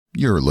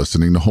You're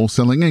listening to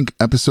Wholesaling Inc.,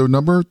 episode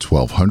number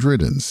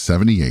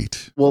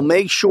 1278. We'll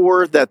make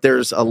sure that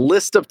there's a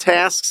list of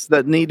tasks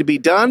that need to be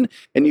done,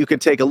 and you can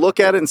take a look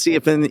at it and see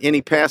if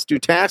any past due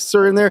tasks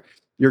are in there.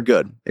 You're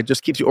good. It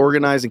just keeps you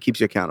organized and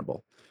keeps you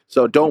accountable.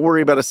 So don't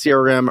worry about a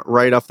CRM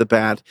right off the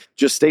bat.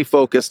 Just stay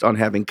focused on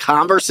having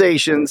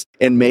conversations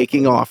and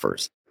making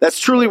offers. That's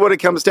truly what it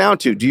comes down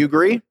to. Do you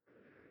agree?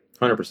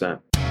 100%.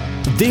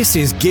 This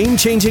is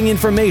game-changing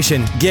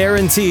information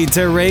guaranteed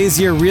to raise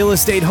your real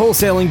estate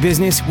wholesaling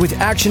business with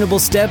actionable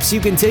steps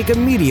you can take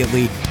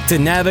immediately to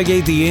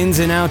navigate the ins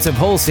and outs of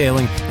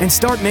wholesaling and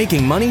start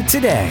making money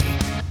today.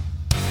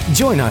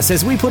 Join us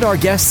as we put our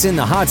guests in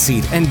the hot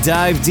seat and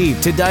dive deep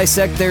to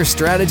dissect their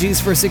strategies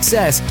for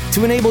success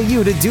to enable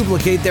you to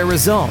duplicate their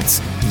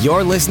results.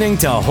 You're listening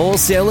to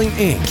Wholesaling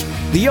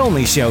Inc., the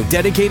only show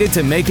dedicated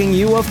to making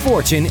you a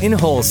fortune in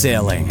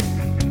wholesaling.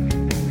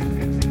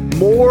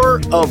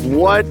 More of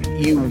what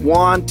you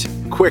want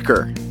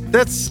quicker.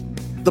 That's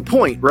the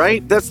point,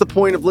 right? That's the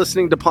point of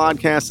listening to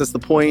podcasts. That's the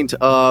point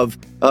of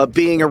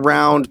being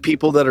around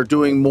people that are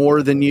doing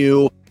more than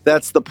you.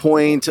 That's the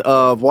point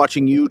of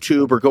watching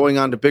YouTube or going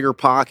on to Bigger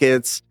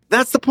Pockets.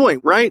 That's the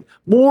point, right?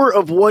 More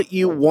of what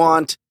you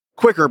want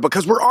quicker,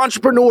 because we're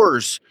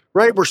entrepreneurs,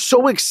 right? We're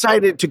so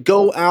excited to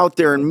go out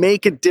there and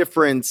make a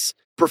difference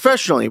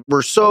professionally.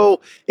 We're so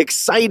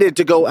excited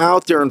to go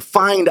out there and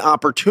find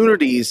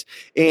opportunities.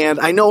 And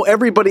I know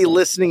everybody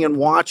listening and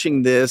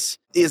watching this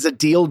is a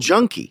deal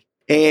junkie.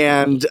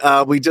 And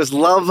we just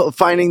love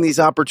finding these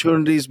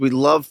opportunities. We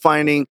love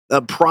finding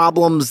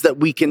problems that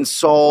we can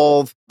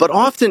solve. But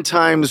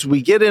oftentimes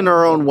we get in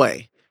our own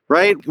way,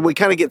 right? We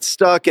kind of get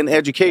stuck in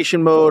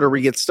education mode, or we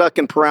get stuck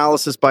in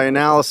paralysis by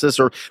analysis,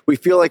 or we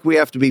feel like we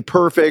have to be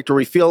perfect, or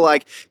we feel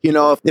like,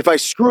 if I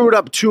screw it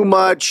up too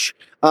much,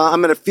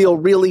 I'm going to feel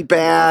really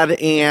bad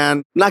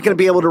and not going to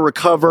be able to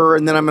recover.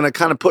 And then I'm going to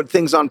kind of put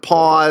things on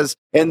pause.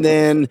 And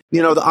then,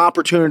 the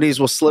opportunities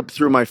will slip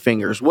through my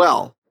fingers.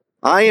 Well,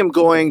 I am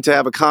going to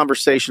have a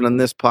conversation on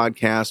this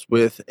podcast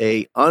with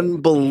an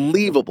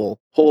unbelievable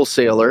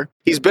wholesaler.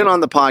 He's been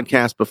on the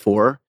podcast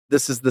before.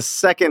 This is the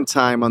second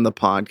time on the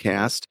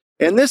podcast.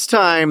 And this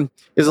time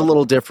is a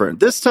little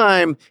different. This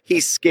time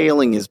he's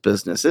scaling his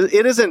business.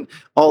 It isn't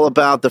all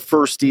about the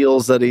first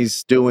deals that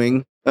he's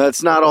doing.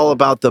 It's not all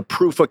about the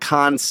proof of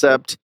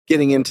concept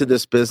getting into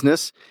this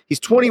business.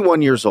 He's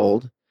 21 years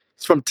old.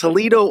 He's from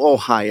Toledo,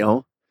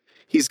 Ohio.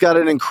 He's got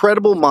an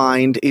incredible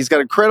mind. He's got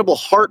an incredible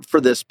heart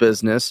for this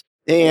business.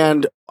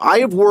 And I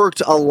have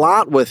worked a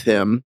lot with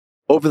him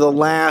over the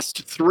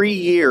last 3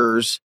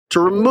 years to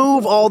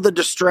remove all the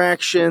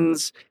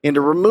distractions and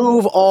to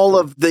remove all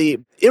of the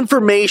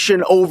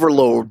information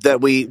overload that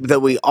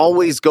we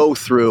always go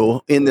through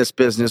in this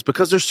business,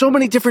 because there's so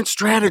many different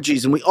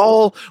strategies and we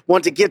all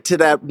want to get to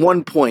that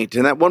one point,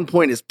 and that one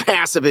point is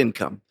passive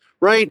income.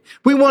 Right?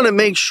 We want to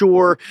make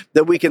sure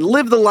that we can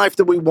live the life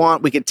that we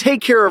want. We can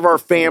take care of our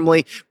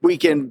family. We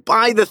can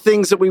buy the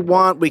things that we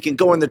want. We can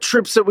go on the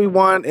trips that we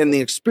want and the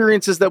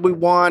experiences that we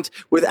want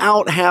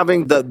without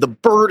having the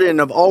burden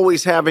of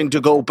always having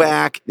to go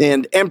back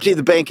and empty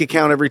the bank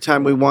account every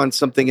time we want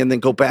something and then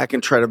go back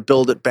and try to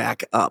build it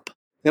back up.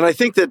 And I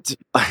think that's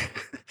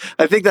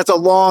a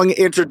long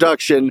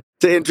introduction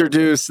to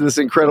introduce this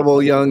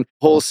incredible young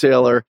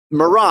wholesaler,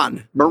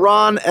 Miran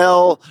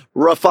El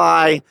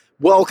Rafai.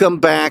 Welcome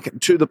back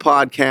to the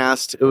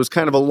podcast. It was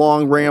kind of a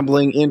long,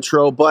 rambling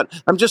intro, but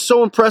I'm just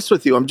so impressed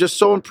with you. I'm just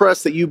so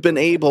impressed that you've been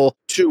able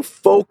to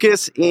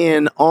focus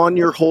in on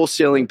your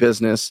wholesaling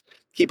business,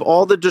 keep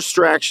all the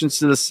distractions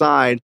to the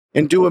side,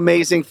 and do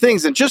amazing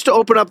things. And just to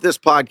open up this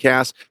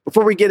podcast,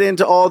 before we get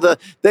into all the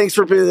thanks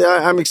for,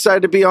 I'm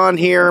excited to be on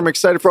here. I'm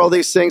excited for all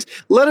these things.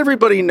 Let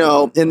everybody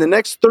know in the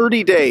next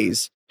 30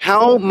 days,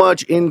 how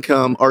much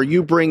income are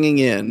you bringing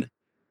in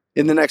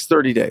the next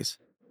 30 days?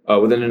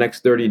 Within the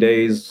next 30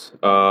 days,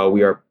 we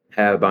have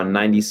about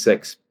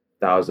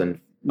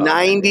 96,000.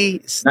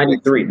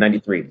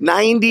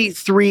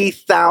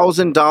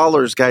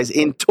 $93,000, guys,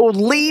 in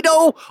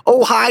Toledo,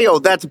 Ohio.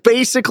 That's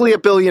basically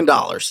 $1 billion.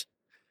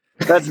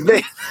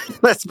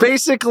 That's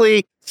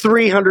basically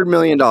 $300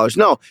 million.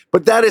 No,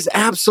 but that is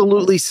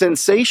absolutely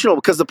sensational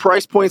because the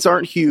price points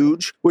aren't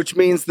huge, which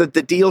means that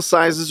the deal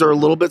sizes are a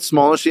little bit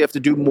smaller. So you have to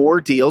do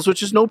more deals,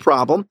 which is no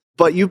problem.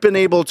 But you've been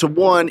able to,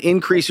 one,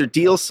 increase your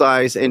deal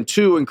size, and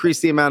two, increase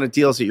the amount of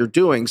deals that you're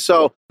doing.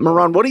 So,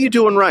 Miran, what are you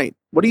doing right?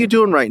 What are you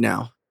doing right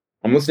now?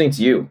 I'm listening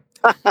to you.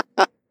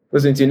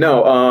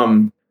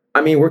 No,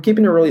 we're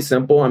keeping it really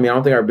simple. I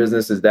don't think our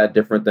business is that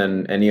different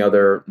than any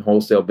other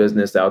wholesale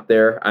business out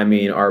there.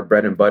 Our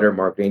bread and butter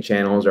marketing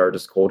channels are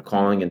just cold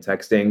calling and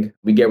texting.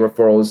 We get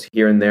referrals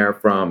here and there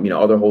from,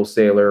 other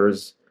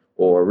wholesalers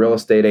or real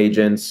estate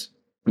agents.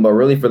 But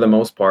really, for the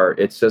most part,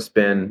 it's just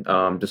been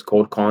just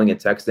cold calling and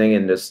texting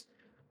and just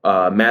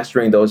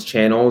mastering those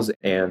channels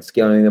and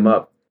scaling them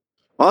up.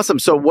 Awesome.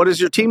 So what does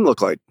your team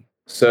look like?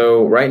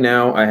 So right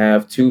now I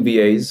have 2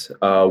 VAs.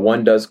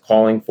 One does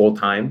calling full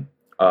time.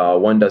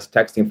 One does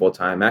texting full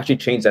time. I actually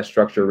changed that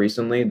structure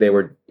recently. They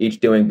were each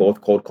doing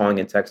both cold calling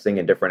and texting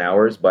in different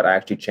hours, but I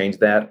actually changed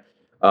that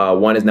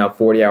One is now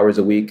 40 hours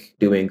a week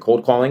doing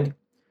cold calling.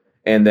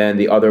 And then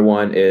the other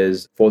one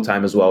is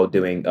full-time as well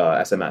doing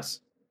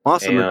SMS.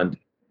 Awesome. And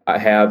I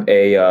have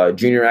a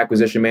junior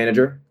acquisition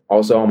manager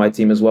also on my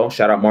team as well.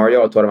 Shout out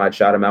Mario. I told him I'd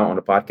shout him out on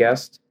the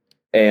podcast.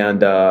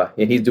 And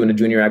he's doing the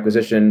junior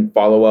acquisition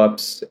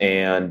follow-ups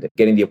and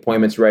getting the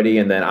appointments ready.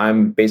 And then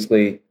I'm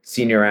basically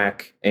senior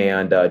ac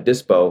and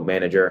dispo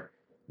manager,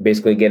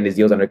 basically getting these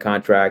deals under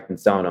contract and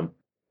selling them.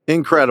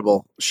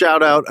 Incredible.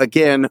 Shout out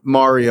again,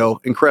 Mario.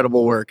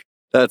 Incredible work.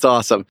 That's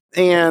awesome.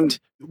 And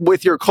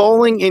with your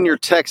calling and your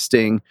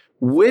texting,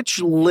 which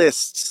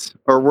lists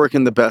are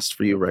working the best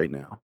for you right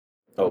now?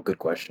 Oh, good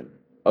question.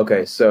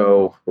 Okay,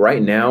 so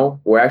right now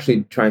we're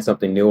actually trying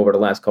something new over the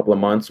last couple of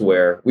months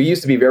where we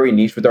used to be very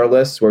niche with our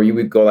lists, where you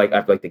would go like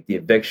after like the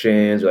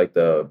evictions or like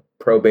the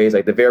probates,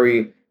 like the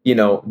very,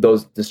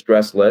 those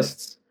distressed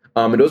lists.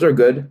 And those are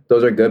good.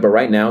 But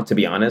right now, to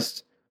be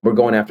honest, we're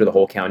going after the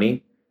whole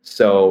county.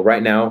 So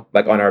right now,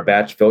 like on our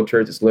batch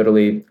filters, it's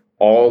literally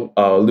all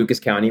Lucas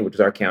County, which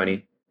is our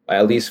county,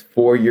 at least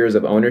 4 years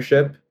of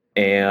ownership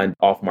and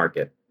off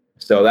market.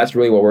 So that's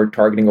really what we're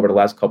targeting over the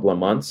last couple of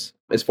months.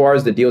 As far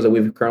as the deals that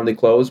we've currently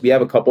closed, we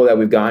have a couple that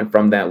we've gotten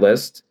from that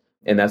list,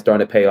 and that's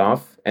starting to pay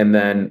off. And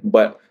then,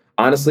 but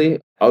honestly,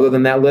 other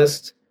than that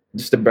list,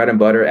 just the bread and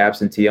butter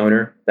absentee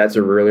owner, that's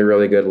a really,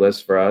 really good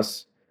list for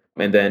us.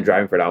 And then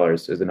driving for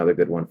dollars is another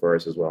good one for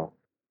us as well.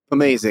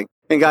 Amazing.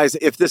 And guys,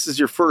 if this is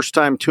your first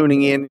time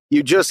tuning in,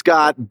 you just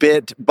got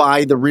bit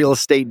by the real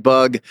estate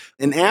bug.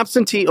 An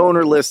absentee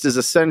owner list is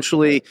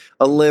essentially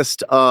a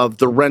list of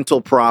the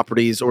rental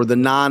properties or the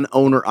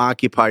non-owner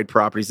occupied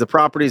properties, the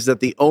properties that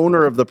the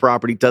owner of the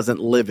property doesn't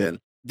live in.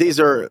 These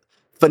are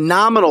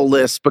phenomenal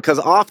lists because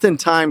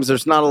oftentimes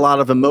there's not a lot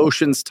of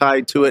emotions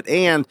tied to it.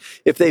 And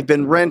if they've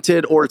been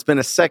rented or it's been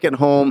a second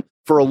home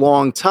for a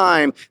long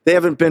time, they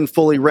haven't been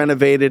fully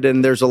renovated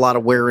and there's a lot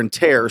of wear and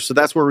tear. So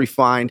that's where we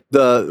find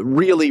the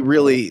really,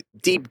 really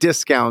deep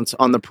discounts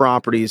on the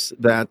properties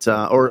that,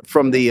 or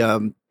from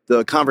the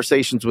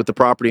conversations with the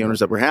property owners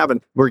that we're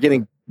having, we're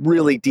getting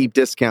really deep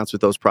discounts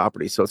with those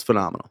properties. So it's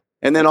phenomenal.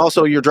 And then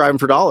also you're driving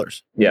for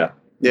dollars. Yeah,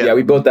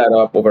 we built that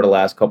up over the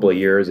last couple of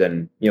years,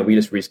 and we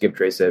just re-skip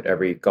trace it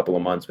every couple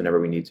of months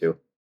whenever we need to.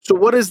 So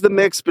what is the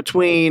mix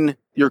between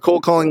your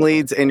cold calling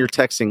leads and your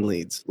texting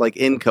leads, like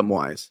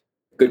income-wise?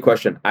 Good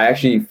question. I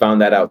actually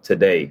found that out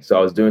today. So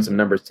I was doing some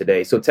numbers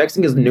today. So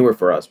texting is newer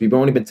for us. We've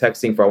only been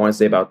texting for, I want to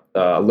say, about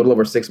a little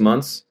over 6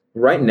 months.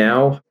 Right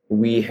now,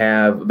 we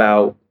have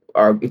about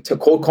our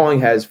cold calling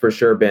has for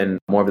sure been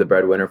more of the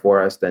breadwinner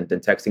for us than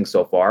texting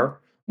so far.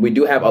 We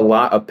do have a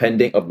lot of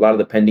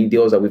the pending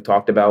deals that we've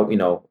talked about, in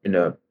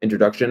the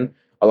introduction.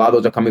 A lot of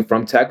those are coming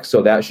from tech,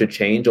 so that should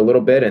change a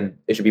little bit and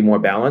it should be more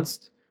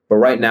balanced. But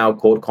right now,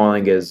 cold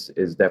calling is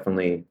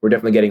definitely, we're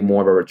definitely getting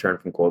more of a return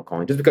from cold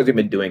calling just because we've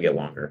been doing it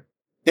longer.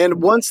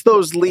 And once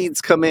those leads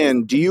come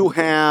in, do you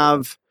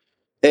have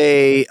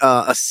a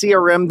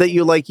CRM that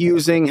you like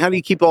using? How do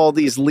you keep all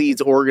these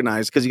leads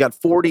organized? Because you got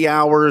 40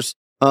 hours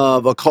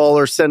of a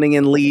caller sending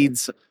in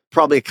leads,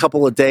 probably a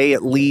couple a day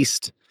at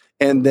least.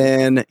 And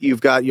then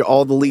you've got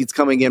all the leads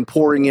coming in,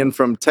 pouring in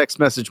from text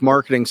message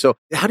marketing. So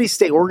how do you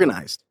stay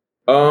organized?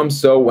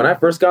 So when I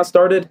first got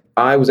started,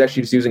 I was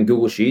actually just using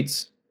Google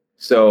Sheets.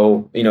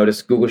 So,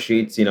 just Google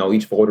Sheets,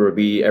 each folder would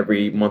be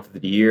every month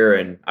of the year.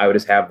 And I would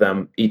just have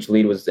them, each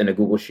lead was in a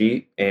Google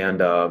Sheet and,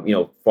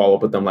 follow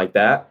up with them like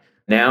that.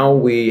 Now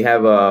we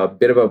have a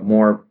bit of a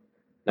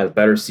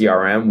better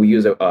CRM. We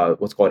use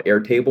what's called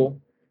Airtable.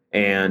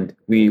 And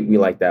we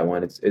like that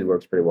one. It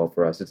works pretty well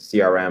for us. It's a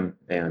CRM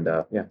and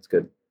it's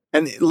good.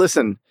 And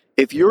listen,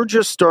 if you're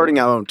just starting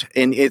out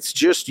and it's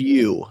just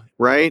you,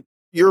 right?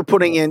 You're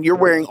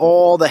wearing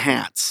all the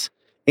hats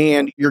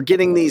and you're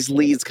getting these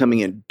leads coming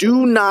in.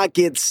 Do not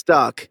get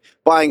stuck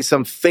buying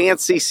some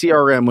fancy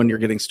CRM when you're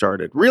getting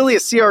started. Really, a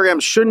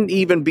CRM shouldn't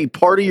even be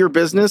part of your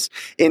business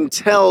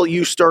until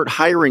you start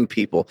hiring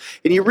people.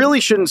 And you really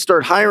shouldn't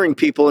start hiring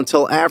people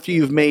until after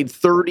you've made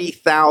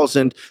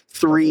 $30,000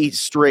 3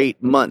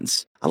 straight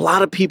months. A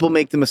lot of people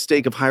make the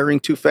mistake of hiring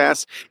too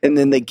fast and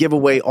then they give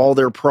away all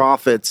their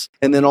profits.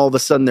 And then all of a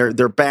sudden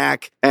they're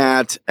back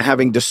at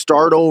having to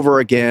start over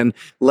again,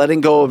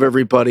 letting go of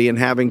everybody and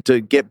having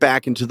to get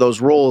back into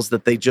those roles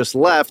that they just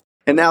left.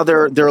 And now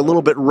they're a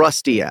little bit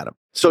rusty at them.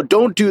 So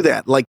don't do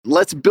that. Like,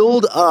 let's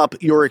build up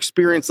your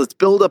experience. Let's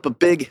build up a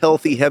big,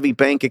 healthy, heavy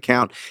bank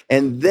account.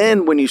 And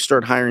then when you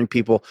start hiring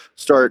people,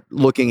 start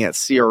looking at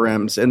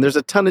CRMs. And there's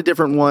a ton of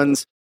different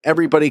ones.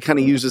 Everybody kind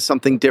of uses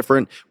something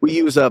different. We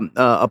use a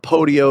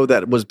Podio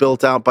that was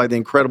built out by the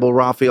incredible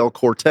Rafael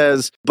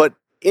Cortez, but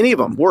any of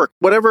them work.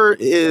 Whatever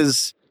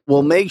is,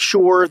 we'll make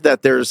sure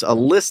that there's a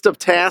list of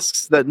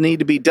tasks that need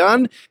to be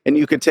done, and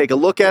you can take a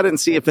look at it and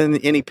see if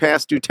any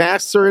past due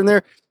tasks are in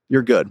there.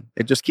 You're good.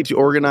 It just keeps you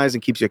organized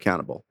and keeps you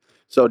accountable.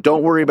 So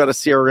don't worry about a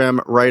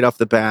CRM right off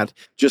the bat.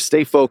 Just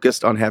stay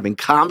focused on having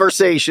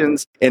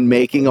conversations and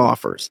making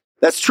offers.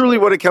 That's truly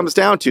what it comes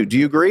down to. Do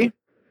you agree?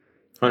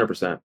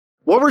 100%.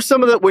 What were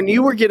some of the, when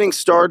you were getting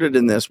started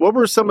in this, what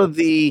were some of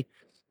the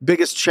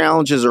biggest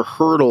challenges or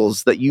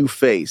hurdles that you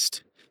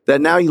faced that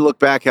now you look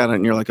back at it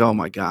and you're like, oh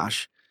my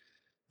gosh,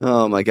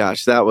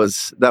 that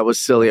was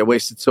silly. I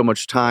wasted so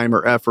much time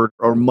or effort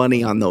or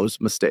money on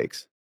those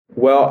mistakes.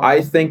 Well,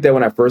 I think that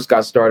when I first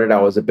got started, I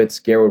was a bit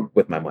scared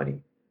with my money.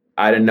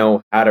 I didn't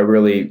know how to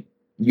really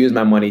use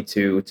my money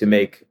to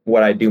make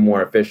what I do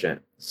more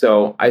efficient.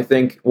 So I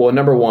think, well,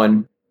 number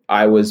one,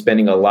 I was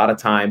spending a lot of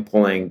time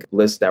pulling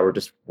lists that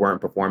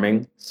weren't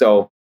performing.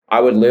 So I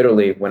would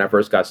literally, when I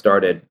first got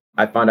started,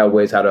 I found out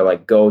ways how to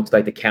like go to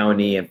like the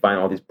county and find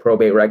all these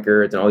probate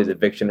records and all these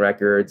eviction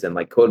records and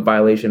like code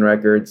violation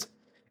records.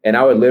 And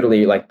I would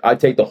literally I'd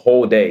take the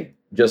whole day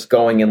just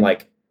going and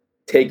like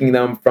taking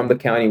them from the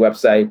county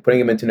website, putting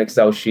them into an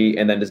Excel sheet,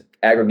 and then just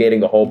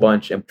aggregating a whole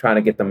bunch and trying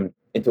to get them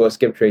into a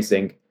skip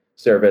tracing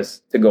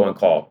service to go and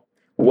call.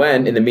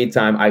 When in the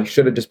meantime, I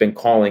should have just been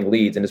calling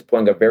leads and just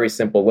pulling a very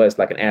simple list,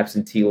 like an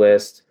absentee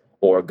list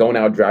or going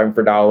out driving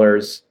for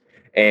dollars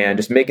and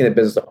just making the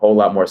business a whole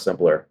lot more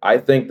simpler. I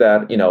think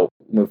that,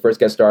 when we first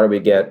get started, we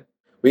get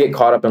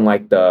caught up in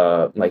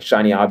the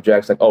shiny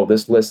objects, like, oh,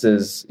 this list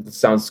it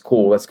sounds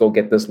cool. Let's go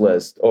get this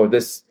list. Or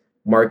this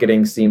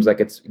marketing seems like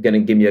it's going to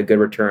give me a good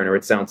return, or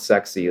it sounds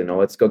sexy.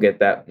 Let's go get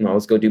that.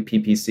 Let's go do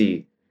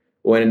PPC.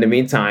 When in the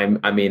meantime,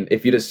 I mean,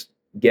 if you just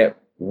get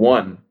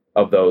one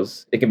of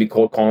those, it can be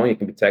cold calling, it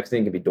can be texting,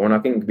 it can be door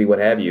knocking, it can be what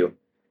have you,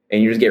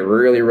 and you just get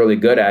really, really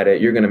good at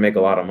it, you're going to make a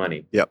lot of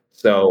money. Yep.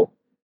 So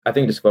I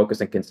think just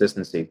focus on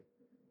consistency,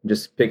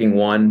 just picking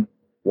one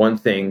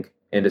thing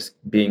and just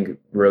being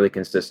really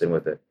consistent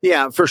with it.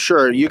 Yeah, for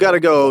sure. You got to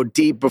go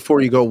deep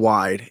before you go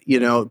wide.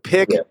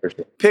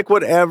 Pick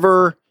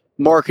whatever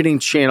marketing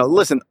channel.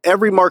 Listen,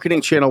 every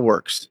marketing channel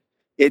works.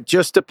 It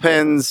just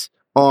depends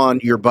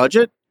on your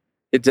budget.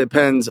 It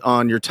depends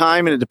on your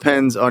time, and it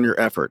depends on your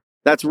effort.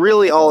 That's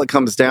really all it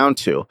comes down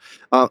to.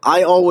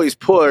 I always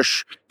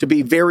push to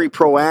be very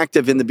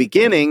proactive in the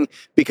beginning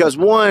because,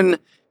 one,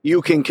 you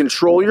can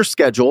control your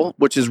schedule,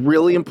 which is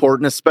really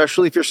important,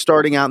 especially if you're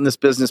starting out in this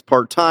business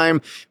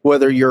part-time,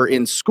 whether you're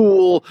in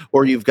school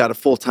or you've got a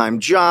full-time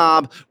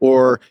job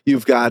or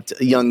you've got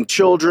young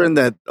children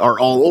that are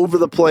all over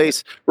the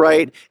place,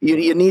 right?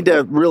 You need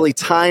to really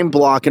time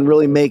block and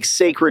really make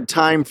sacred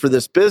time for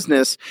this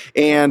business.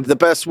 And the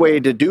best way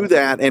to do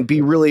that and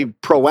be really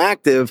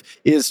proactive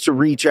is to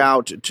reach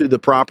out to the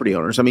property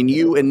owners. I mean,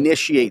 you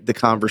initiate the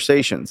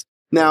conversations.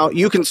 Now,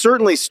 you can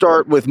certainly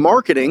start with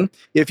marketing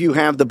if you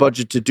have the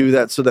budget to do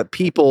that so that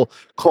people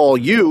call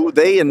you,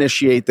 they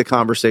initiate the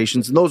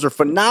conversations, and those are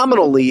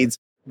phenomenal leads,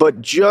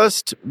 but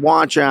just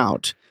watch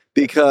out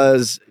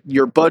because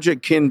your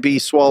budget can be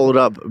swallowed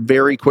up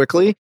very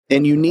quickly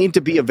and you need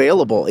to be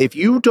available. If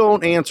you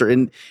don't answer,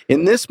 in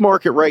this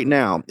market right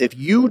now, if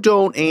you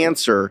don't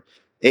answer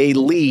a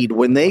lead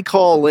when they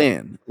call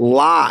in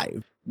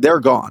live, they're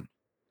gone.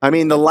 I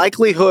mean, the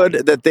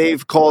likelihood that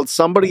they've called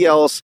somebody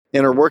else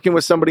and are working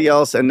with somebody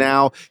else, and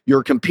now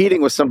you're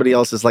competing with somebody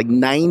else is like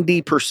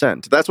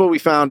 90%. That's what we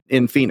found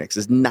in Phoenix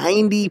is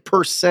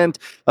 90%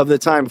 of the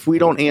time if we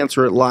don't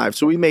answer it live.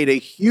 So we made a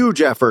huge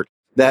effort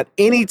that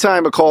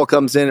anytime a call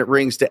comes in, it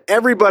rings to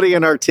everybody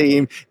in our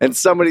team and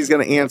somebody's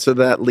going to answer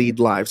that lead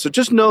live. So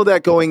just know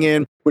that going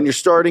in when you're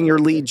starting your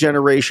lead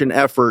generation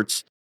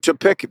efforts to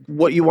pick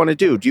what you want to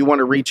do. Do you want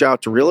to reach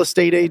out to real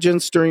estate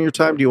agents during your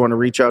time? Do you want to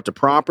reach out to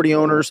property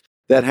owners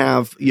that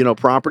have,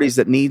 properties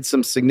that need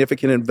some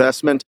significant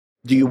investment?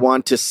 Do you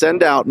want to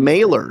send out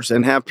mailers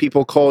and have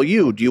people call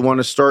you? Do you want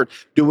to start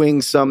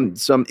doing some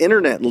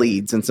internet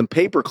leads and some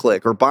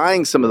pay-per-click or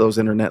buying some of those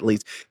internet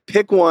leads?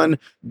 Pick one,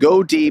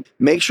 go deep,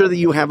 make sure that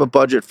you have a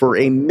budget for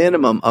a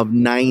minimum of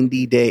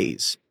 90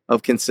 days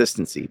of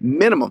consistency.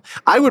 Minimum.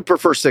 I would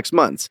prefer 6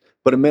 months,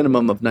 but a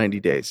minimum of 90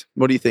 days.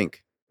 What do you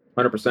think?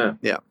 100%.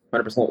 Yeah.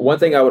 100%. One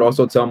thing I would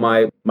also tell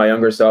my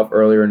younger self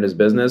earlier in this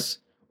business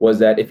was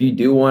that if you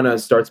do want to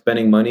start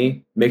spending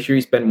money, make sure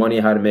you spend money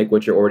on how to make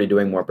what you're already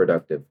doing more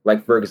productive.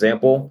 Like, for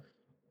example,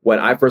 when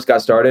I first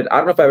got started, I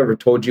don't know if I've ever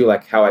told you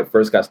like how I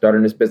first got started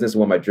in this business and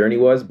what my journey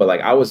was, but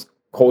like I was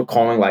cold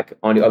calling like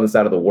on the other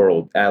side of the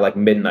world at like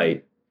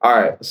midnight. All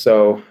right.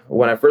 So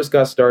when I first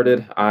got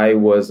started, I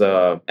was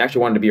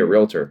actually wanted to be a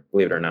realtor,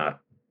 believe it or not.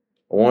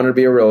 I wanted to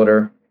be a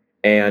realtor.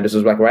 And this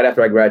was like right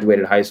after I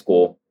graduated high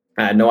school.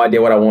 I had no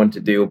idea what I wanted to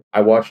do.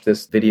 I watched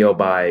this video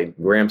by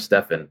Graham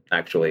Stephan,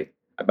 actually,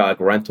 about like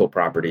rental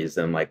properties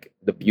and like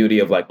the beauty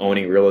of like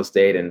owning real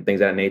estate and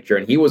things of that nature.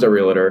 And he was a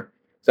realtor.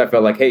 So I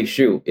felt like, hey,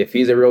 shoot, if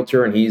he's a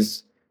realtor and he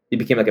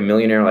became like a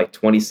millionaire, like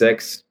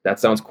 26, that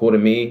sounds cool to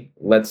me.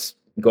 Let's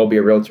go be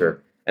a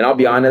realtor. And I'll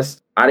be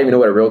honest, I didn't even know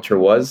what a realtor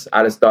was.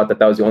 I just thought that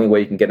was the only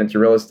way you can get into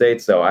real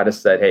estate. So I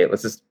just said, hey,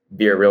 let's just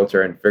be a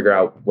realtor and figure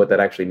out what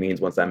that actually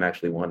means once I'm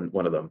actually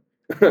one of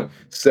them.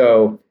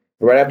 So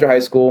right after high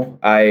school,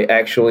 I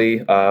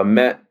actually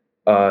met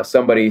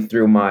somebody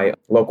through my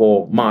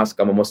local mosque.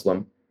 I'm a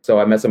Muslim. So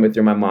I met somebody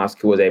through my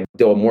mosque who was a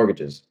deal with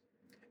mortgages.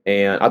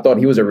 And I thought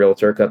he was a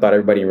realtor because I thought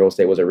everybody in real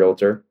estate was a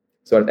realtor.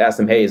 So I asked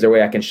him, hey, is there a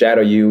way I can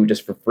shadow you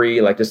just for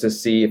free? Like just to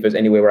see if there's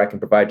any way where I can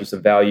provide you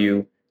some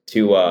value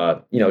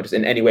to, just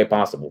in any way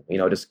possible,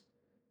 just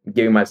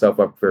giving myself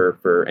up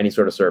for any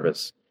sort of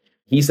service.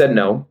 He said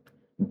no,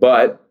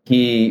 but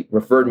he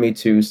referred me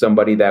to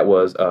somebody that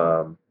was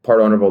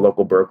part owner of a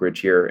local brokerage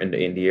here in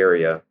the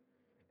area.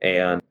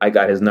 And I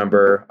got his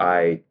number.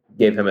 I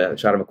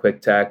shot him a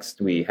quick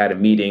text. We had a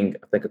meeting,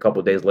 I think a couple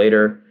of days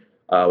later.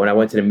 When I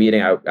went to the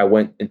meeting, I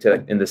went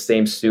in the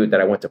same suit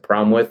that I went to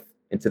prom with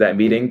into that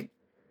meeting.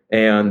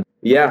 And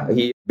yeah,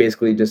 he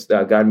basically just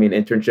got me an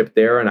internship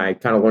there, and I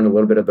kind of learned a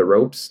little bit of the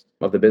ropes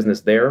of the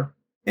business there.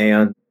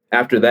 And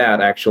after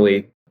that,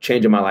 actually,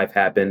 change in my life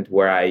happened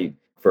where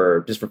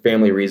for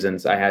family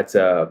reasons, I had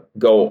to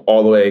go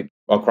all the way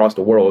across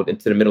the world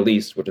into the Middle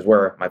East, which is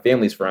where my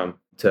family's from,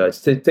 to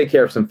take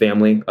care of some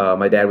family.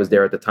 My dad was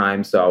there at the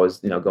time, so I was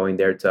going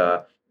there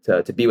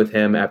to be with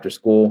him after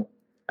school,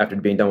 after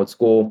being done with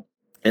school.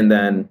 And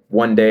then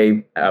one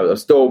day, I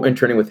was still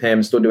interning with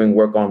him, still doing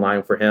work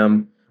online for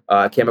him.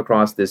 I came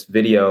across this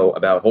video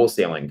about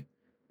wholesaling.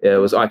 It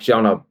was actually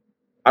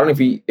I don't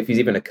know if he's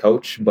even a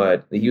coach,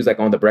 but he was like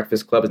on the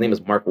Breakfast Club. His name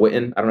is Mark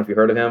Whitten. I don't know if you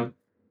heard of him,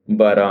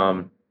 but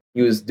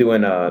he was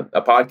doing a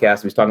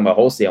podcast. He was talking about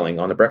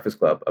wholesaling on the Breakfast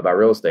Club about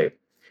real estate.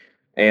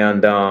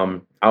 And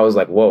I was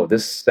like, whoa,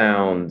 this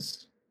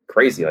sounds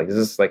crazy. Like, is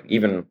this like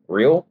even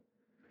real?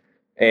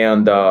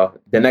 And the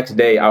next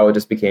day I went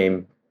to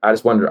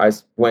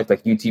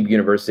like YouTube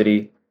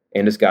University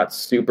and just got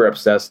super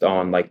obsessed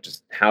on like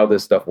just how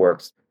this stuff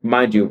works.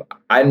 Mind you,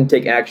 I didn't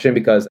take action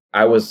because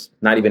I was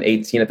not even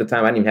 18 at the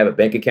time. I didn't even have a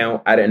bank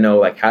account. I didn't know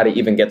like how to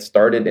even get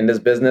started in this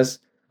business.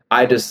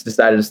 I just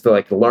decided to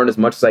like learn as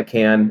much as I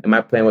can. And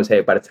my plan was,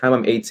 hey, by the time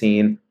I'm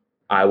 18,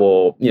 I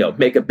will,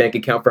 make a bank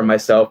account for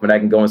myself and I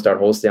can go and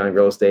start wholesaling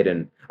real estate.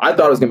 And I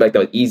thought it was gonna be like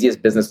the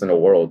easiest business in the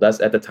world.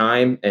 That's at the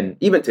time. And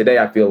even today,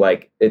 I feel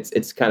like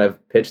it's kind of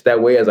pitched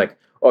that way as like,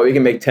 oh, you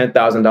can make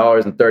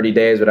 $10,000 in 30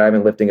 days without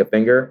even lifting a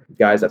finger.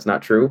 Guys, that's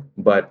not true.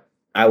 But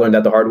I learned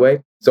that the hard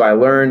way. So I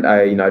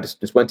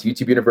just went to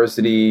YouTube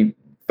University,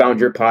 found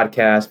your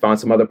podcast,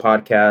 found some other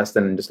podcasts,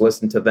 and just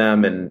listened to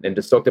them and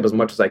just soaked up as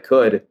much as I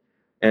could.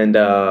 And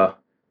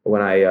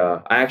when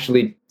I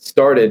actually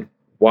started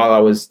while I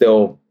was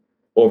still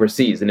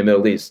overseas in the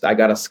Middle East, I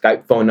got a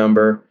Skype phone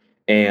number,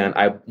 and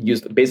I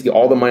used basically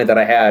all the money that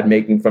I had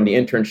making from the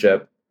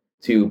internship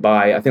to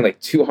buy, I think, like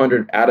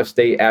 200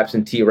 out-of-state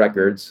absentee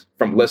records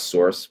from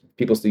ListSource.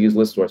 People still use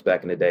ListSource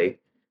back in the day,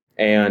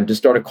 and just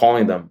started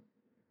calling them.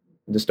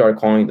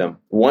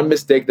 One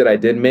mistake that I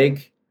did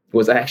make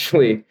was I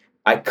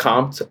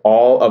comped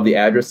all of the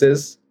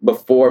addresses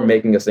before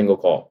making a single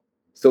call.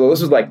 So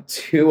this was like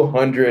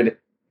 200. It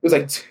was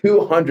like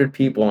 200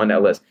 people on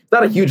that list. It's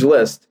not a huge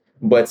list,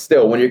 but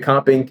still, when you're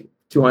comping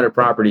 200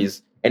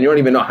 properties and you don't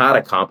even know how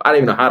to comp, I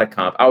didn't even know how to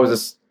comp. I was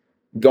just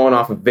going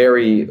off of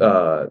very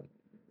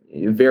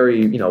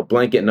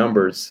blanket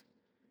numbers.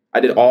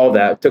 I did all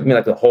that. It took me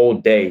like the whole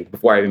day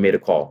before I even made a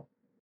call,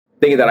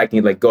 thinking that I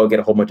can like go get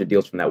a whole bunch of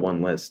deals from that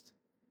one list.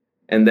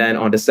 And then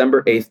on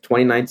December 8th,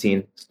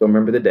 2019, still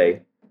remember the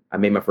day, I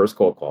made my first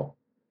cold call.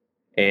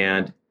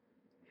 And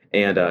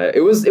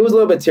it was a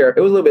little bit it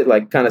was a little bit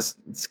like kind of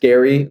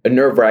scary,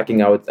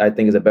 nerve-wracking, I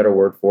think is a better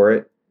word for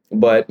it.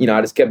 But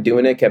I just kept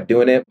doing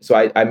it.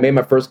 So I made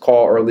my first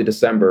call early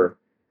December,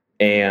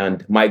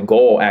 and my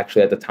goal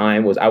actually at the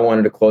time was I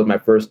wanted to close my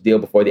first deal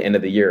before the end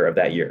of the year of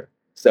that year.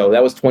 So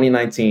that was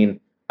 2019.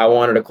 I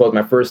wanted to close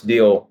my first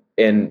deal,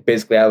 and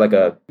basically I had like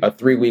a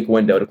 3-week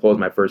window to close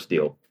my first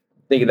deal,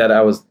 thinking that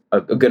I was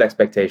a good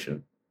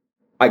expectation.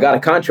 I got a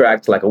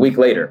contract like a week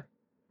later.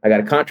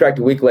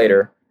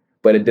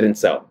 But it didn't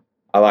sell.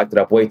 I locked it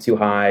up way too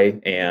high,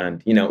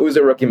 and it was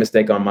a rookie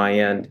mistake on my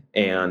end,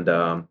 and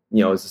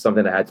it's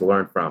something I had to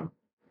learn from.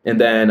 And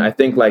then I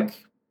think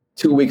like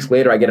 2 weeks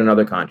later, I get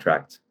another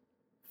contract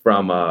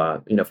from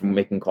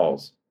making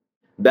calls.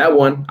 That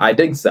one I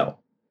did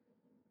sell,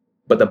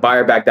 but the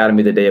buyer backed out of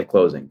me the day of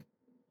closing,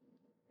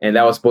 and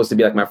that was supposed to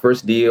be like my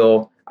first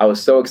deal. I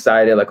was so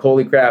excited, like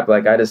holy crap!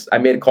 Like I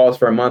made calls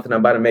for a month, and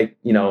I'm about to make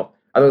I thought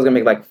I was gonna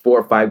make like $4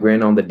 or $5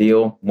 grand on the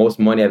deal, most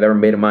money I've ever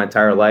made in my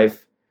entire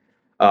life.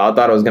 I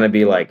thought it was going to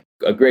be like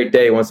a great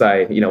day once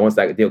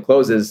that deal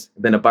closes.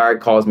 Then a buyer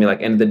calls me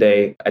like end of the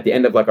day, at the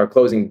end of like our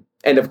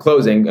end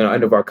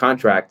of our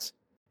contract,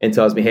 and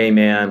tells me, hey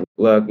man,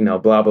 look,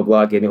 blah, blah,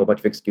 blah, gave me a whole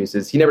bunch of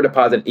excuses. He never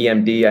deposited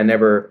EMD.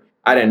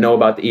 I didn't know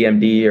about the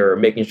EMD or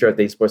making sure that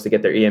they're supposed to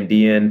get their EMD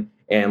in.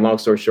 And long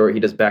story short, he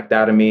just backed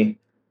out of me.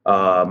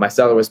 My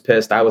seller was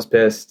pissed. I was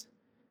pissed.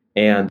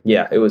 And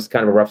yeah, it was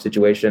kind of a rough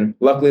situation.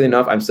 Luckily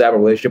enough, I still have a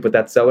relationship with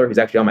that seller. He's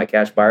actually on my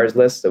cash buyers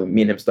list. So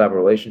me and him still have a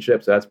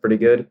relationship. So that's pretty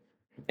good.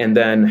 And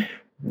then,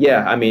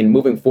 yeah,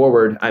 moving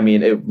forward,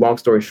 long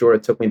story short,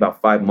 it took me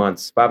about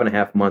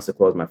 5.5 months to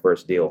close my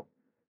first deal.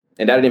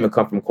 And that didn't even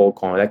come from cold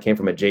calling. That came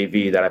from a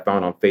JV that I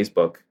found on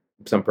Facebook.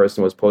 Some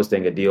person was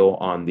posting a deal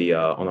on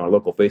on our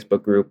local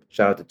Facebook group.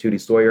 Shout out to Tootie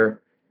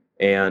Sawyer.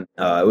 And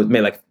it was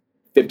made like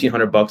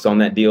 $1,500 on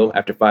that deal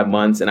after 5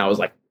 months. And I was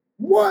like,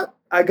 what?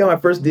 I got my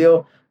first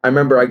deal. I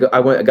remember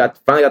finally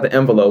got the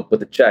envelope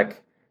with the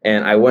check,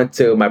 and I went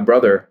to my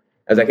brother.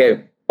 I was like,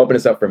 hey, open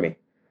this up for me.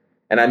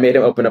 And I made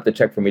him open up the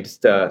check for me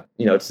just to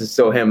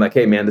show him like,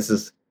 hey man, this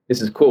is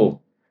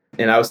cool.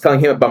 And I was telling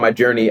him about my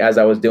journey as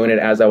I was doing it,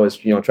 as I was,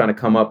 trying to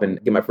come up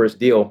and get my first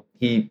deal.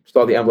 He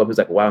saw the envelope. He was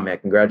like, wow, man,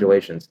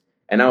 congratulations.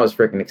 And I was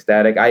freaking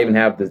ecstatic. I even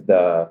have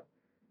the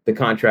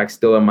contract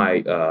still in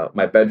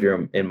my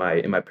bedroom in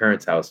my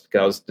parents' house,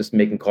 because I was just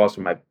making calls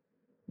from my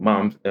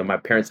mom's and my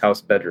parents'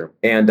 house bedroom,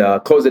 and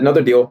closed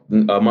another deal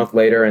a month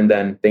later. And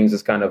then things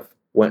just kind of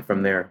went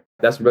from there.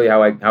 That's really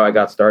how I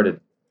got started.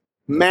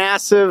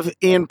 Massive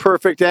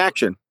imperfect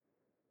action.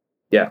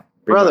 Yeah.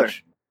 Brother,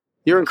 Much.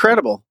 You're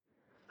incredible.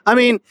 I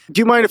mean, do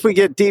you mind if we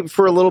get deep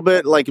for a little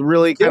bit, like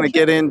really kind of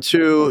get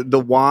into the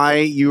why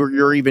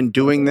you're even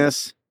doing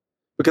this?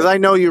 Because I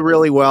know you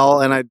really well,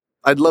 and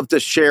I'd love to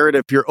share it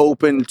if you're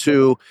open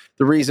to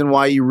the reason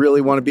why you really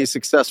want to be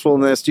successful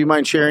in this. Do you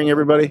mind sharing,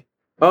 everybody?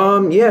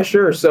 Yeah,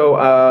 sure.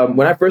 So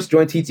when I first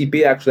joined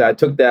TTP, actually, I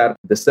took the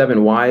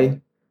 7 Why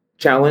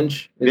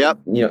challenge. Yep.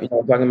 You know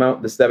what I'm talking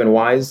about, the 7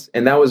 Whys.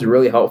 And that was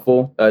really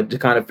helpful to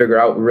kind of figure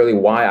out really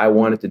why I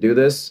wanted to do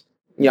this.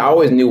 I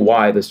always knew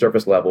why, the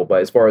surface level,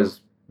 but as far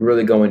as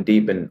really going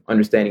deep and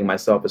understanding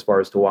myself as far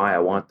as to why I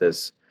want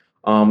this.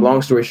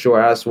 Long story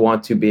short, I just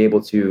want to be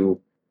able to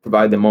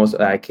provide the most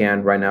that I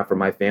can right now for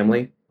my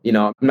family.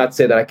 I'm not to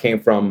say that I came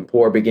from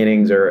poor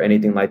beginnings or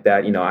anything like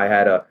that. I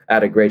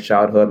had a great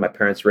childhood. My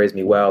parents raised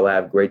me well. I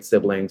have great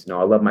siblings. I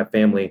love my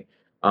family.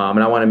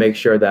 And I want to make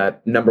sure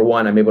that, number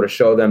one, I'm able to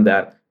show them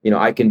that,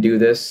 I can do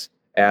this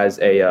as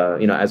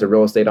as a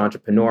real estate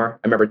entrepreneur.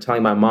 I remember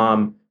telling my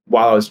mom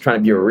while I was trying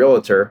to be a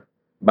realtor.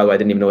 By the way, I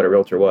didn't even know what a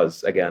realtor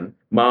was. Again,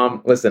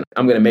 Mom, listen,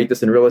 I'm going to make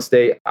this in real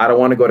estate. I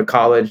don't want to go to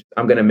college.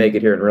 I'm going to make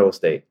it here in real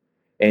estate.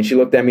 And she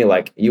looked at me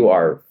like, you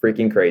are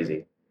freaking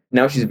crazy.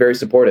 Now she's very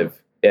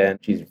supportive and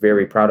she's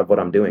very proud of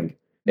what I'm doing.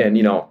 And,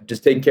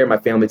 just taking care of my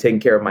family,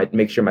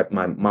 make sure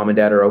my mom and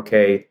dad are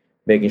okay,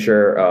 making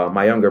sure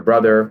my younger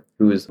brother,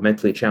 who's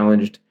mentally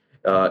challenged,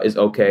 is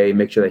okay,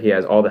 make sure that he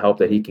has all the help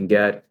that he can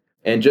get.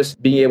 And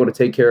just being able to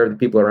take care of the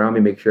people around me,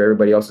 make sure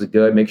everybody else is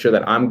good, make sure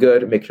that I'm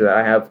good, make sure that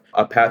I have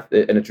a path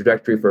and a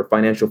trajectory for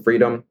financial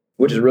freedom,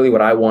 which is really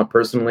what I want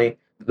personally.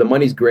 The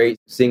money's great.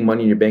 Seeing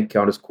money in your bank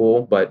account is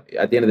cool. But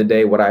at the end of the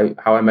day,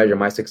 how I measure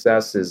my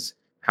success is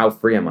how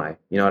free am I?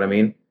 You know what I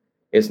mean?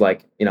 It's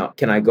like,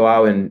 can I go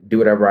out and do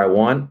whatever I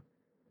want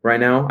right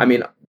now? I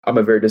mean, I'm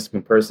a very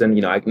disciplined person.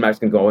 I'm not just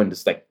going to go and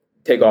just like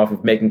take off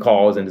of making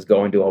calls and just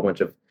go and do a whole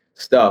bunch of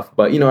stuff.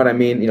 But you know what I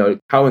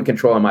mean? How in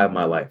control am I of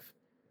my life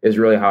is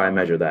really how I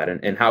measure that.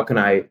 And how can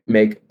I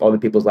make all the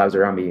people's lives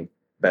around me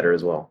better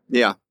as well?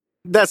 Yeah,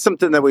 that's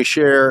something that we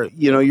share.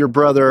 Your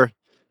brother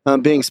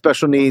being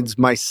special needs,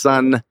 my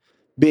son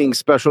being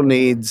special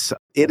needs,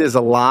 it is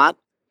a lot.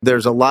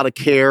 There's a lot of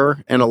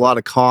care and a lot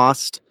of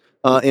cost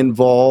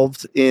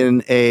involved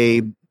in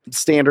a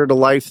standard of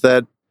life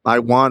that I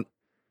want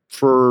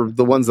for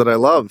the ones that I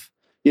love.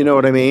 You know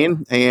what I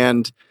mean?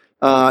 And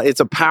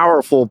it's a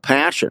powerful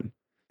passion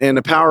and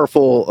a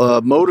powerful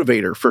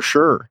motivator for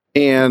sure.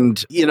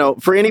 And,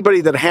 for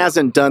anybody that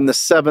hasn't done the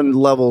 7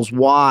 levels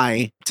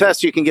why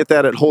test, you can get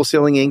that at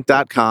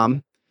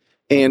wholesalinginc.com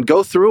and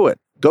go through it.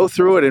 Go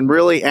through it and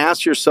really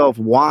ask yourself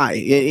why.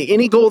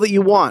 Any goal that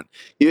you want,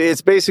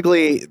 it's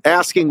basically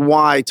asking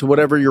why to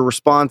whatever your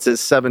response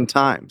is 7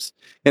 times.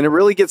 And it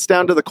really gets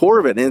down to the core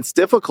of it. And it's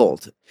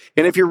difficult.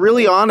 And if you're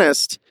really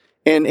honest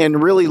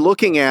and really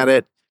looking at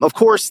it, of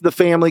course, the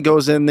family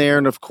goes in there.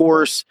 And of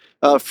course,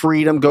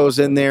 freedom goes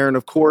in there. And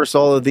of course,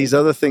 all of these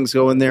other things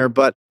go in there.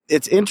 But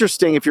it's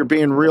interesting if you're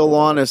being real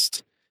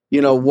honest,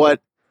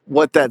 what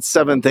that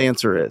 7th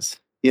answer is.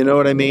 You know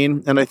what I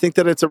mean? And I think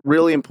that it's a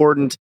really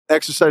important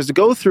exercise to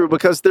go through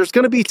because there's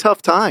going to be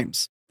tough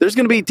times. There's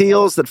going to be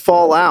deals that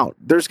fall out.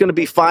 There's going to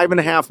be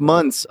 5.5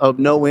 months of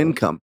no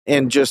income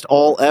and just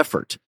all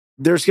effort.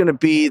 There's going to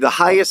be the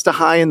highest to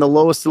high and the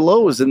lowest to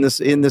lows in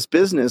this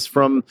business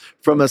from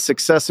a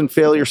success and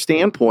failure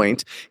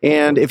standpoint.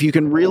 And if you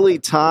can really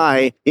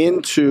tie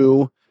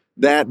into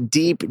that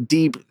deep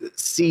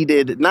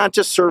seated, not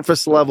just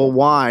surface level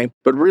why,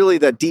 but really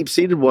that deep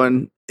seated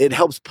one, it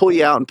helps pull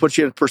you out and put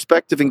you in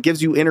perspective and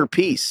gives you inner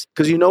peace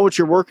because you know what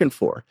you're working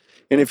for.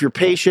 And if you're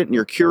patient and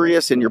you're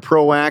curious and you're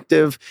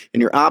proactive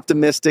and you're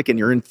optimistic and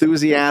you're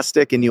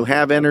enthusiastic and you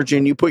have energy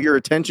and you put your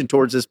attention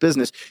towards this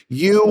business,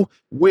 you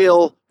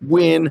will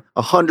win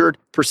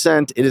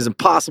 100%. It is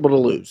impossible to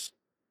lose.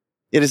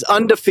 It is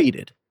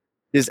undefeated.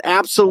 It is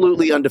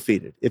absolutely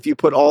undefeated. If you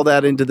put all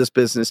that into this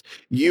business,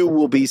 you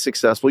will be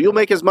successful. You'll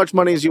make as much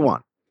money as you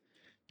want.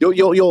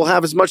 You'll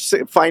have as much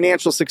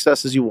financial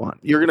success as you want.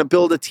 You're going to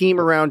build a team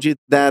around you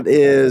that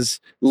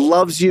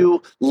loves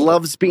you,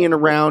 loves being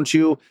around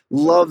you,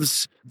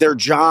 loves their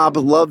job,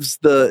 loves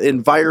the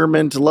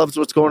environment, loves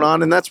what's going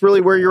on. And that's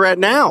really where you're at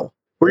now.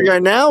 Where you're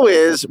at now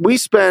is we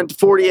spent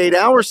 48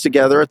 hours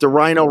together at the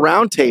Rhino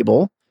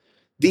Roundtable,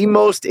 the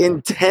most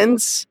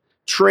intense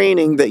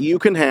training that you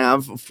can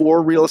have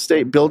for real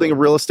estate, building a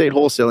real estate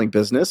wholesaling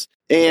business.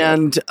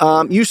 And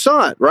you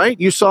saw it, right?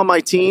 You saw my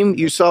team.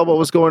 You saw what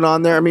was going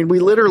on there. I mean,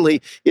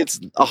 it's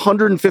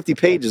 150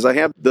 pages. I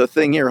have the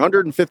thing here,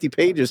 150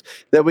 pages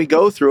that we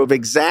go through of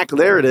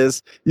there it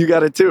is. You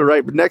got it too,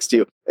 right next to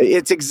you.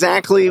 It's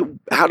exactly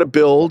how to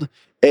build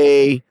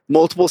a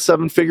multiple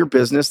seven-figure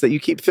business that you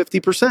keep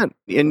 50%,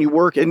 and you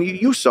work, and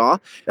you saw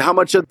how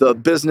much of the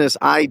business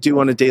I do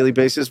on a daily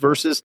basis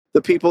versus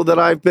the people that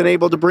I've been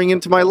able to bring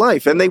into my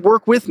life, and they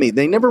work with me.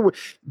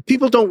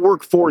 People don't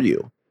work for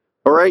you.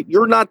 All right.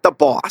 You're not the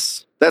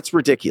boss. That's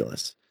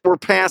ridiculous. We're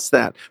past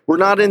that. We're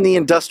not in the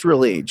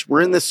industrial age.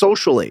 We're in the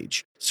social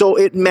age. So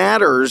it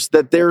matters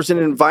that there's an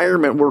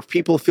environment where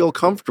people feel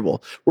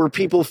comfortable, where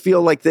people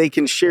feel like they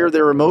can share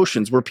their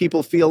emotions, where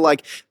people feel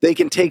like they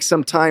can take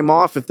some time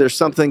off if there's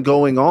something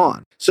going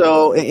on.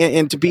 So,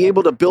 and to be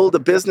able to build a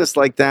business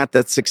like that,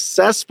 that's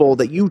successful,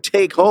 that you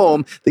take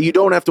home, that you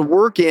don't have to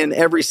work in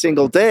every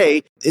single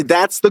day,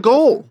 that's the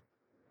goal.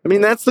 I mean,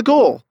 that's the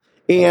goal.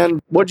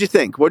 And what'd you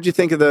think? What'd you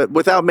think of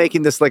without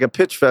making this like a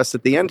pitch fest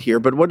at the end here,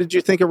 but what did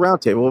you think of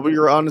Roundtable? What were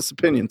your honest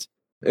opinions?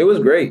 It was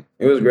great.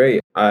 It was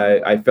great.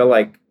 I felt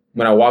like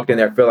when I walked in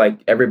there, I feel like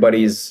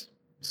everybody's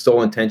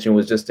sole intention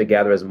was just to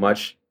gather as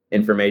much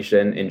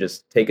information and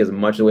just take as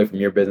much away from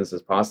your business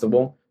as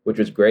possible, which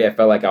was great. I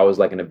felt like I was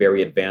like in a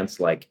very advanced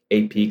like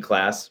AP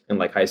class in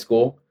like high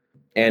school,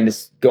 and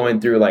just going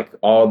through like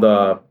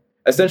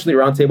essentially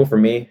Roundtable for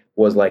me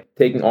was like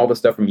taking all the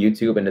stuff from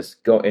YouTube and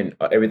just go and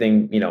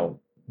everything,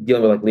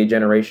 dealing with like lead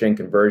generation,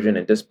 conversion,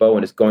 and dispo,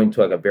 and it's going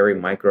to like a very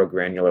micro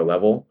granular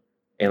level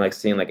and like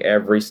seeing like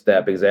every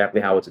step,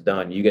 exactly how it's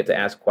done. You get to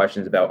ask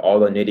questions about all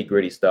the nitty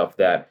gritty stuff,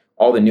 that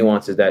all the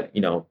nuances that,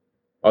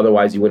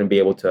 otherwise you wouldn't be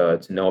able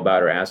to know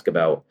about or ask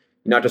about,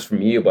 not just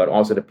from you, but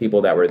also the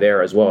people that were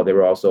there as well. They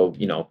were also,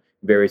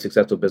 very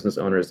successful business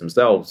owners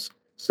themselves.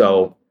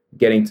 So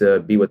getting to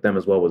be with them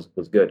as well was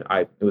good.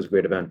 It was a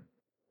great event.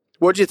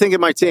 What'd you think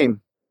of my team?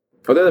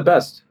 Oh, they're the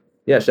best.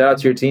 Yeah, shout out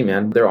to your team,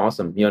 man. They're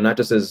awesome. Not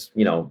just as,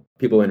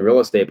 people in real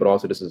estate, but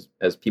also just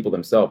as people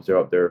themselves.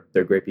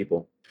 They're great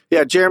people.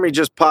 Yeah, Jeremy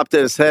just popped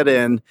his head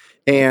in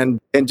and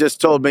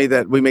just told me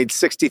that we made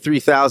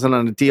 $63,000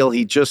 on a deal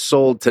he just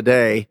sold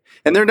today.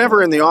 And they're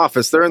never in the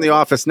office. They're in the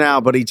office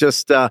now, but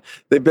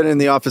they've been in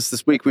the office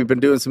this week. We've been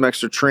doing some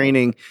extra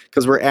training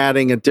because we're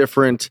adding a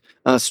different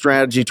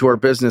strategy to our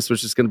business,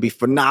 which is going to be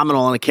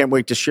phenomenal. And I can't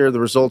wait to share the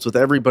results with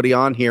everybody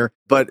on here.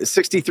 But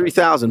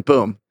 63,000,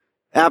 boom.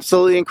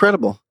 Absolutely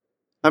incredible.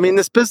 I mean,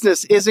 this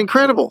business is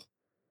incredible.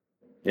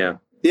 Yeah.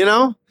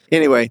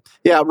 Anyway,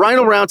 yeah,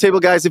 Rhino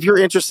Roundtable, guys, if you're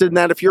interested in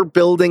that, if you're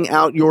building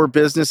out your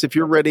business, if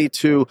you're ready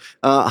to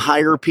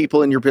hire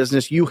people in your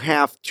business, you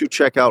have to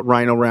check out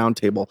Rhino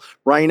Roundtable,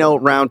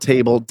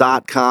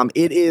 rhinoroundtable.com.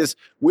 It is,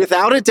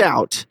 without a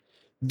doubt,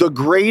 the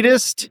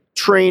greatest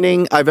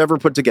training I've ever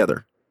put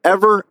together.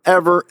 Ever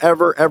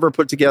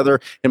put together,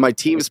 and my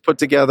team's put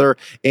together,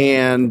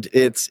 and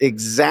it's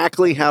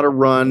exactly how to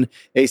run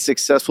a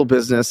successful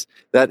business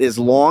that is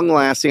long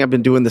lasting. I've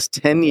been doing this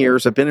 10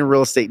 years. I've been in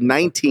real estate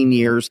 19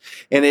 years,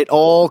 and it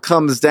all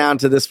comes down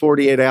to this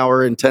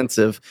 48-hour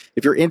intensive.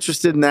 If you're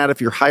interested in that,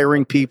 if you're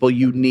hiring people,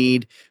 you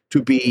need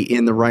to be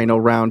in the Rhino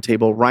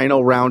Roundtable,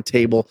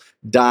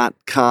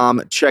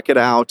 rhinoroundtable.com. Check it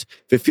out.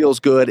 If it feels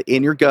good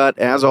in your gut,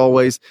 as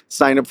always,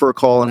 sign up for a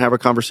call and have a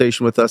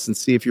conversation with us and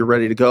see if you're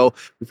ready to go.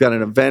 We've got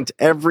an event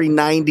every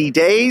 90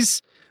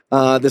 days.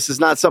 This is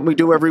not something we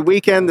do every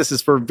weekend. This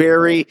is for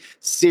very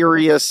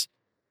serious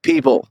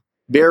people,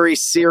 very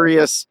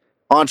serious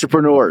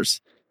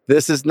entrepreneurs.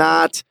 This is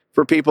not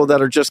for people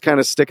that are just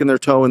kind of sticking their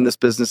toe in this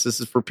business. This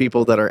is for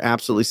people that are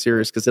absolutely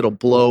serious because it'll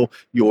blow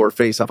your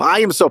face off. I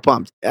am so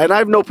pumped, and I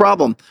have no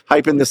problem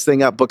hyping this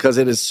thing up because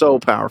it is so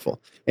powerful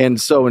and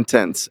so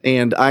intense.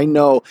 And I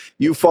know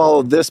you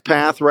follow this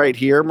path right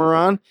here,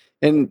 Moran,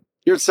 and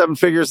you're at seven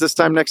figures this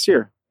time next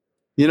year.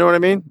 You know what I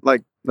mean?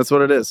 Like, that's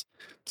what it is.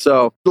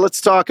 So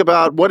let's talk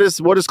about what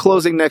is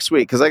closing next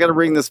week, because I got to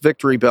ring this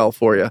victory bell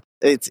for you.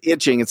 It's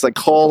itching. It's like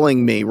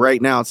calling me right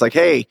now. It's like,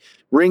 hey,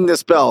 ring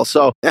this bell.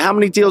 So how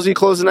many deals are you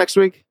closing next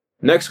week?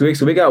 Next week,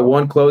 so we got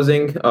one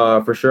closing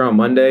for sure on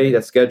Monday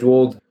that's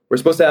scheduled. We're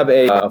supposed to have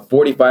a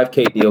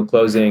 $45K deal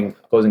closing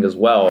as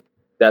well.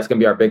 That's going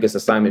to be our biggest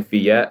assignment fee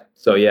yet.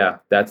 So yeah,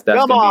 that's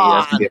going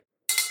to be.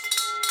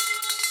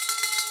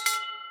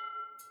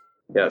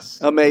 Yes.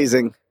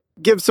 Amazing.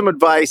 Give some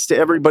advice to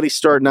everybody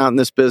starting out in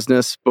this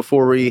business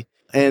before we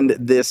end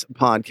this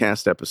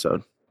podcast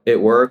episode.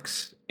 It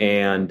works,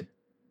 and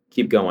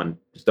keep going.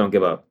 Just don't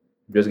give up.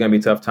 There's going to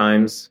be tough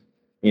times.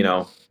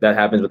 That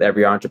happens with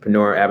every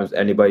entrepreneur. It happens with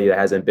anybody that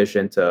has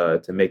ambition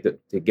to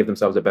give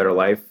themselves a better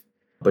life.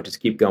 But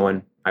just keep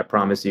going. I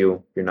promise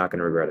you, you're not going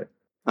to regret it.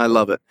 I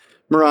love it.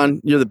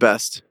 Moran, you're the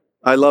best.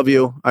 I love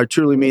you. I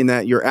truly mean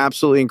that. You're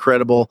absolutely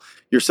incredible.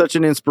 You're such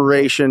an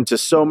inspiration to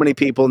so many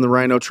people in the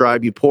Rhino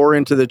tribe. You pour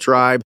into the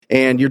tribe,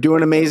 and you're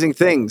doing amazing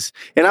things.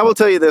 And I will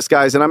tell you this,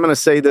 guys, and I'm going to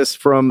say this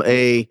from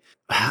an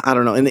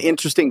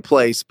interesting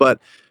place, but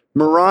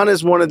Moran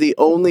is one of the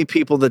only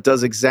people that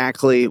does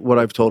exactly what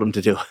I've told him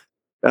to do.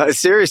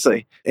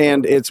 Seriously.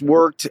 And it's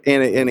worked,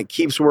 and it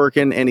keeps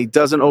working, and he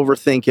doesn't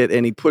overthink it,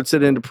 and he puts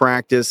it into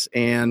practice,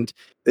 and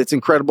it's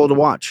incredible to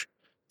watch.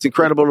 It's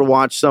incredible to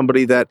watch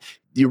somebody that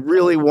You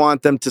really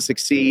want them to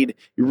succeed.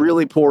 You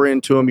really pour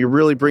into them. You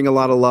really bring a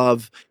lot of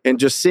love. And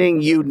just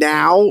seeing you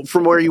now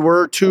from where you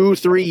were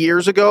 2-3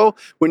 years ago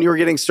when you were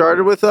getting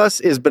started with us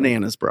is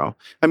bananas, bro.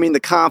 I mean, the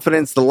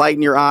confidence, the light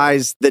in your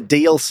eyes, the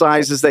deal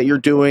sizes that you're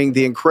doing,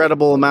 the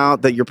incredible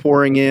amount that you're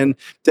pouring in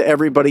to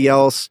everybody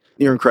else.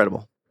 You're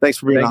incredible. Thanks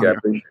for being on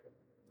here.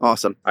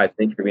 Awesome. All right.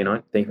 Thank you for being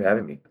on. Thank you for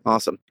having me.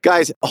 Awesome.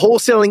 Guys,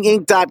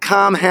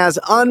 wholesalinginc.com has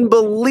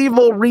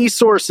unbelievable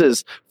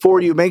resources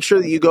for you. Make sure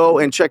that you go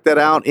and check that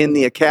out in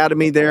the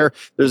academy there.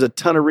 There's a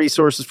ton of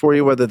resources for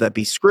you, whether that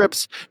be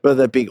scripts,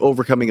 whether that be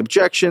overcoming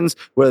objections,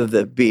 whether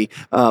that be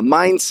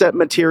mindset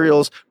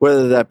materials,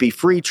 whether that be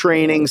free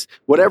trainings,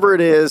 whatever it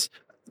is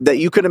that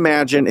you could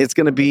imagine, it's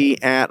going to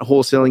be at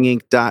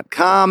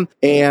wholesalinginc.com.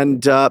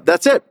 And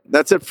that's it.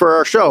 That's it for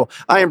our show.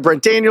 I am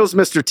Brent Daniels,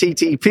 Mr.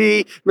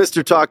 TTP,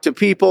 Mr. Talk to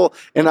People.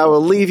 And I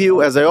will leave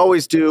you, as I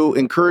always do,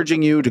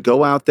 encouraging you to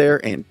go out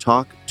there and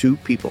talk to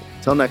people.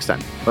 Till next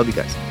time. Love you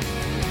guys.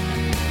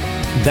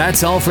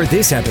 That's all for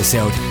this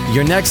episode.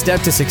 Your next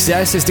step to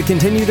success is to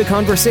continue the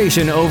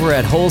conversation over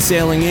at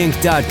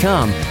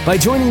wholesalinginc.com by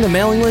joining the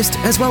mailing list,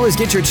 as well as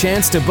get your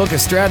chance to book a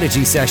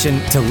strategy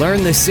session to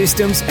learn the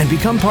systems and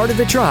become part of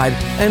the tribe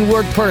and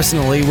work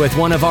personally with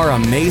one of our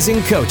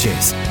amazing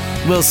coaches.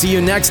 We'll see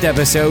you next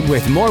episode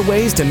with more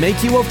ways to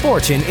make you a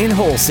fortune in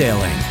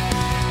wholesaling.